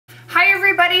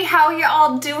everybody, how you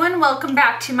all doing? Welcome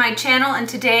back to my channel, and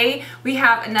today we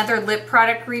have another lip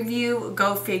product review.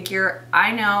 Go figure.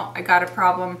 I know I got a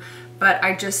problem, but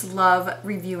I just love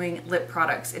reviewing lip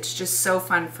products. It's just so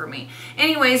fun for me.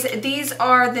 Anyways, these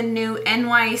are the new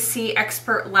NYC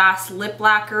Expert Lash Lip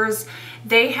Lacquers.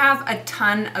 They have a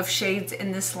ton of shades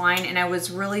in this line, and I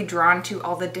was really drawn to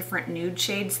all the different nude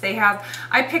shades they have.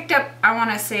 I picked up, I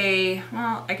want to say,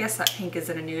 well, I guess that pink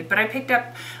isn't a nude, but I picked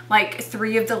up like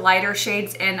 3 of the lighter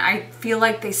shades, and I feel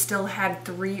like they still had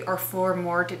 3 or 4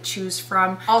 more to choose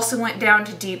from. Also went down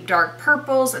to deep dark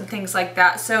purples and things like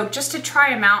that. So just to try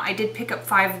them out, I did pick up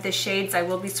 5 of the shades. I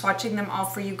will be swatching them all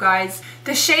for you guys.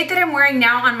 The shade that I'm wearing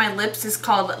now on my lips is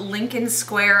called Lincoln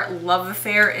Square Love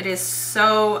Affair. It is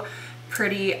so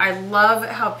pretty. I love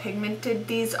how pigmented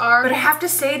these are, but I have to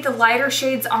say the lighter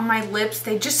shades on my lips,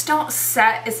 they just don't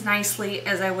set as nicely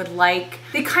as I would like.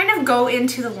 They kind of go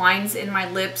into the lines in my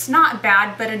lips, not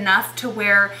bad, but enough to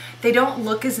where they don't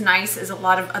look as nice as a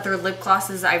lot of other lip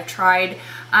glosses I've tried.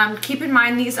 Keep in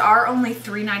mind these are only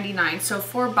 $3.99, so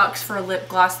 $4 for a lip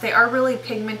gloss. They are really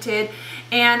pigmented,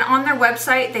 and on their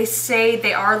website they say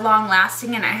they are long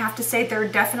lasting, and I have to say they're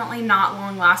definitely not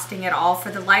long lasting at all. For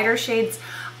the lighter shades,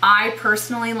 I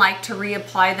personally like to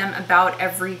reapply them about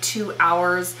every 2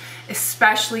 hours,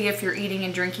 especially if you're eating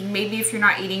and drinking. Maybe if you're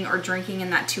not eating or drinking in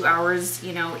that 2 hours,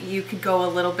 you know, you could go a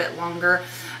little bit longer.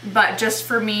 But just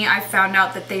for me, I found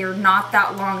out that they are not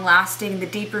that long lasting. The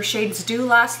deeper shades do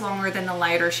last longer than the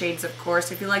lighter shades, of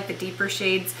course. If you like the deeper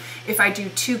shades, if I do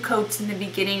 2 coats in the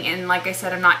beginning, and like I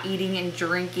said, I'm not eating and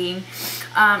drinking,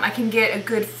 I can get a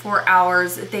good 4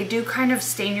 hours. They do kind of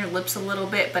stain your lips a little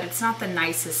bit, but it's not the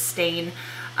nicest stain.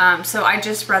 So I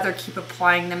just rather keep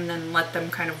applying them than let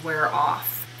them kind of wear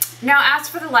off. Now, as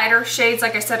for the lighter shades,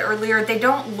 like I said earlier, they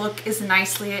don't look as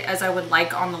nicely as I would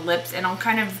like on the lips, and I'll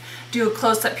kind of do a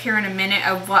close-up here in a minute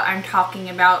of what I'm talking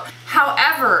about.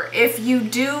 However, if you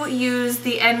do use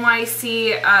the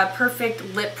NYC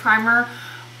Perfect Lip Primer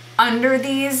under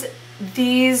these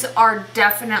are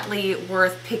definitely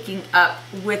worth picking up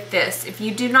with this. If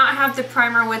you do not have the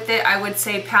primer with it, I would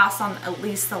say pass on at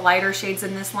least the lighter shades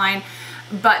in this line.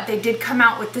 But they did come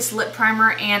out with this lip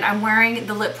primer, and I'm wearing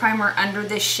the lip primer under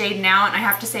this shade now, and I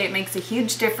have to say it makes a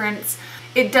huge difference.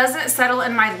 It doesn't settle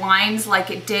in my lines like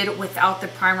it did without the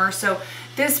primer, so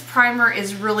this primer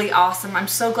is really awesome. I'm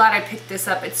so glad I picked this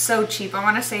up. It's so cheap. I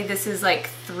want to say this is like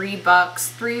 $3,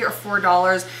 $3 or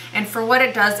 $4, and for what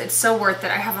it does, it's so worth it.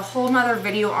 I have a whole nother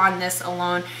video on this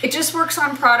alone. It just works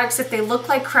on products. If they look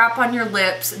like crap on your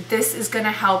lips, this is going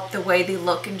to help the way they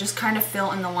look and just kind of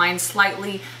fill in the lines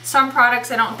slightly. Some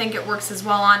products I don't think it works as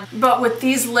well on, but with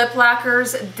these lip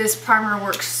lacquers, this primer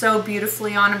works so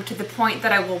beautifully on them, to the point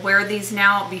that I will wear these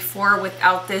now. Before,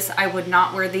 without this, I would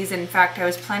not wear these. In fact, I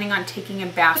was planning on taking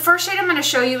them back. The first shade I'm going to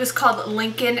show you is called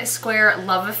Lincoln Square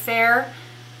Love Affair,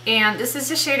 and this is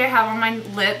the shade I have on my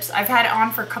lips. I've had it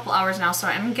on for a couple hours now, so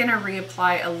I'm going to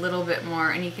reapply a little bit more,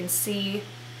 and you can see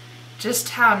just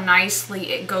how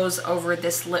nicely it goes over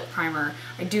this lip primer.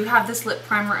 I do have this lip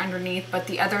primer underneath, but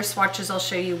the other swatches I'll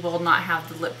show you will not have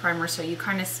the lip primer, so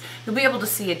you'll be able to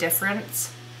see a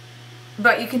difference.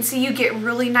 But you can see you get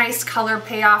really nice color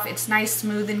payoff. It's nice,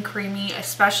 smooth, and creamy,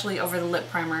 especially over the lip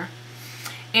primer.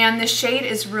 And the shade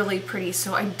is really pretty,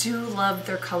 so I do love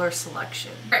their color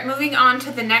selection. All right, moving on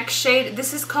to the next shade.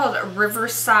 This is called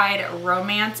Riverside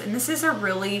Romance, and this is a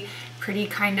really pretty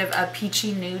kind of a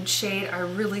peachy nude shade. I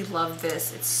really love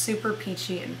this. It's super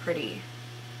peachy and pretty.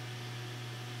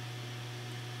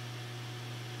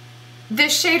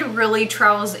 This shade really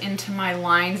travels into my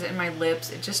lines and my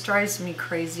lips. It just drives me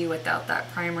crazy without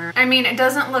that primer. I mean, it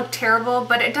doesn't look terrible,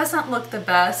 but it doesn't look the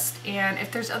best. And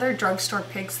if there's other drugstore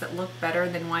picks that look better,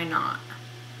 then why not?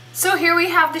 So here we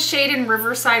have the shade in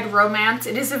Riverside Romance.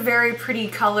 It is a very pretty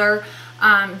color.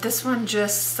 This one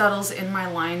just settles in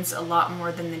my lines a lot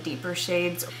more than the deeper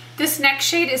shades. This next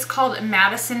shade is called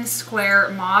Madison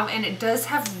Square Mauve, and it does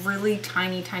have really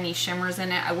tiny, tiny shimmers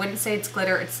in it. I wouldn't say it's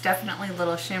glitter. It's definitely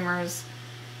little shimmers,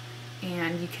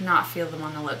 and you cannot feel them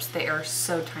on the lips. They are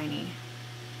so tiny.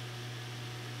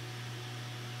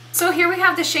 So here we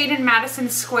have the shade in Madison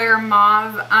Square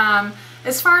Mauve.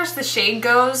 As far as the shade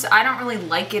goes, I don't really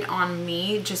like it on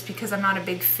me just because I'm not a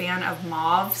big fan of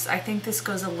mauves. I think this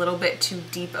goes a little bit too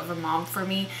deep of a mauve for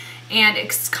me, and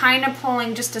it's kind of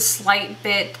pulling just a slight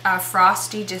bit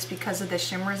frosty just because of the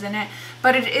shimmers in it,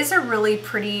 but it is a really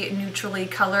pretty neutrally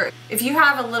color. If you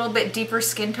have a little bit deeper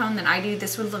skin tone than I do,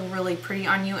 this would look really pretty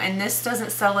on you, and this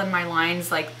doesn't settle in my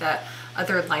lines like the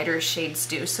other lighter shades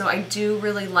do. So I do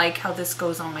really like how this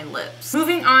goes on my lips.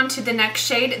 Moving on to the next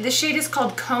shade. This shade is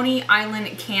called Coney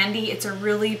Island Candy. It's a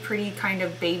really pretty kind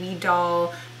of baby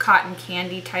doll cotton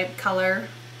candy type color.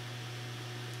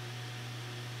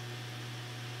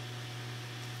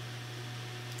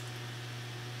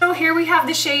 So here we have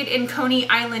the shade in Coney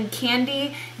Island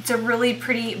Candy. It's a really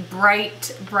pretty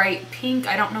bright pink.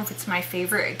 I don't know if it's my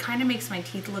favorite. It kind of makes my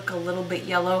teeth look a little bit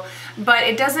yellow, but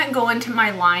it doesn't go into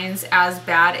my lines as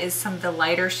bad as some of the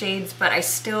lighter shades, but I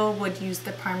still would use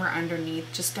the primer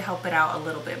underneath just to help it out a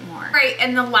little bit more. All right,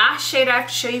 and the last shade I have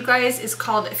to show you guys is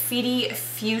called Feety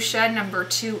Fuchsia number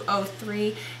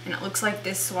 203, and it looks like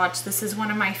this swatch. This is one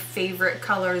of my favorite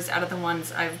colors out of the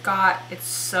ones I've got. It's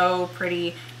so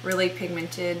pretty, really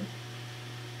pigmented.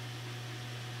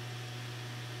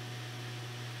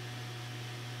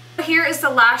 Here is the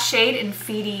last shade in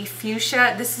Feety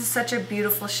Fuchsia. This is such a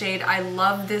beautiful shade. I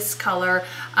love this color.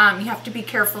 You have to be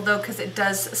careful though because it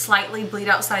does slightly bleed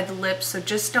outside the lips, so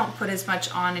just don't put as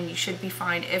much on and you should be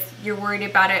fine. If you're worried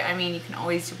about it, I mean, you can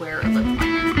always wear a lip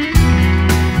liner.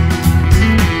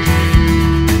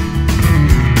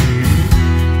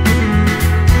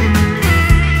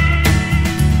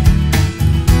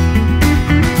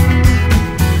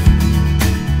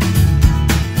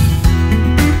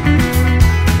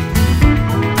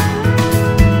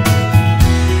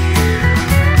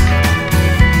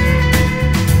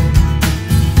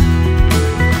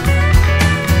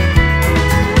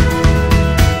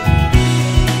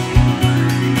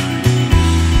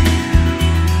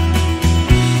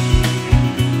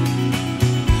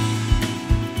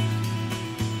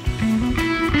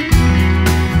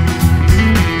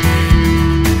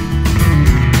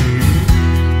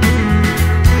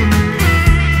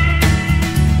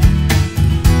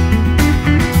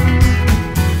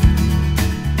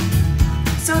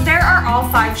 All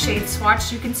 5 shades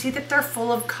swatched. You can see that they're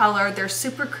full of color, they're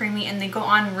super creamy, and they go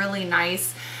on really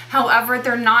nice. However,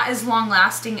 they're not as long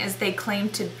lasting as they claim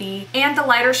to be, and the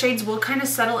lighter shades will kind of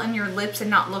settle in your lips and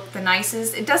not look the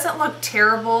nicest. It doesn't look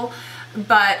terrible,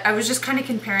 but I was just kind of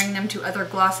comparing them to other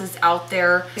glosses out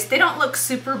there. They don't look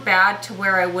super bad to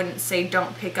where I wouldn't say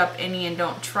don't pick up any and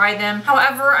don't try them.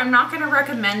 However, I'm not going to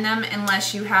recommend them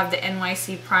unless you have the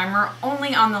NYC primer.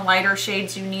 Only on the lighter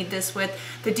shades you need this with.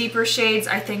 The deeper shades,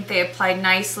 I think they apply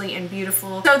nicely and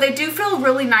beautiful. So they do feel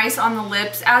really nice on the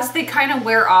lips. As they kind of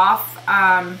wear off,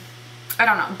 I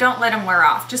don't know, don't let them wear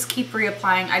off. Just keep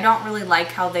reapplying. I don't really like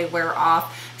how they wear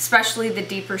off, especially the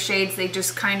deeper shades. They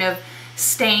just kind of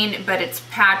stain, but it's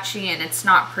patchy and it's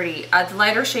not pretty. The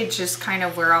lighter shades just kind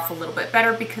of wear off a little bit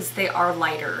better because they are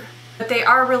lighter. But they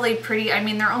are really pretty. I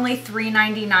mean, they're only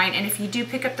 $3.99, and if you do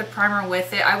pick up the primer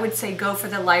with it, I would say go for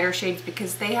the lighter shades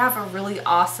because they have a really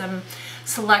awesome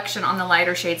selection on the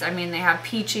lighter shades. I mean, they have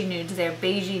peachy nudes, they have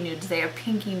beigey nudes, they have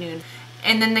pinky nudes,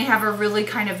 and then they have a really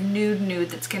kind of nude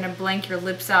that's going to blank your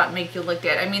lips out and make you look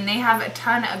good. I mean, they have a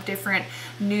ton of different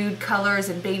nude colors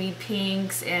and baby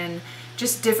pinks and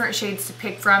just different shades to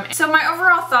pick from. So my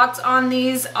overall thoughts on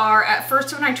these are, at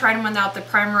first when I tried them without the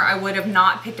primer, I would have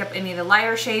not picked up any of the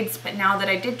lighter shades, but now that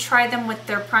I did try them with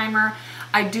their primer,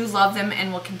 I do love them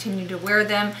and will continue to wear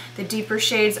them. The deeper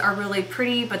shades are really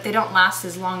pretty, but they don't last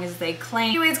as long as they claim.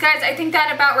 Anyways, guys, I think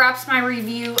that about wraps my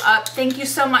review up. Thank you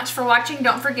so much for watching.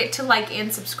 Don't forget to like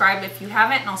and subscribe if you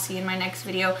haven't, and I'll see you in my next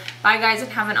video. Bye, guys,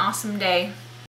 and have an awesome day.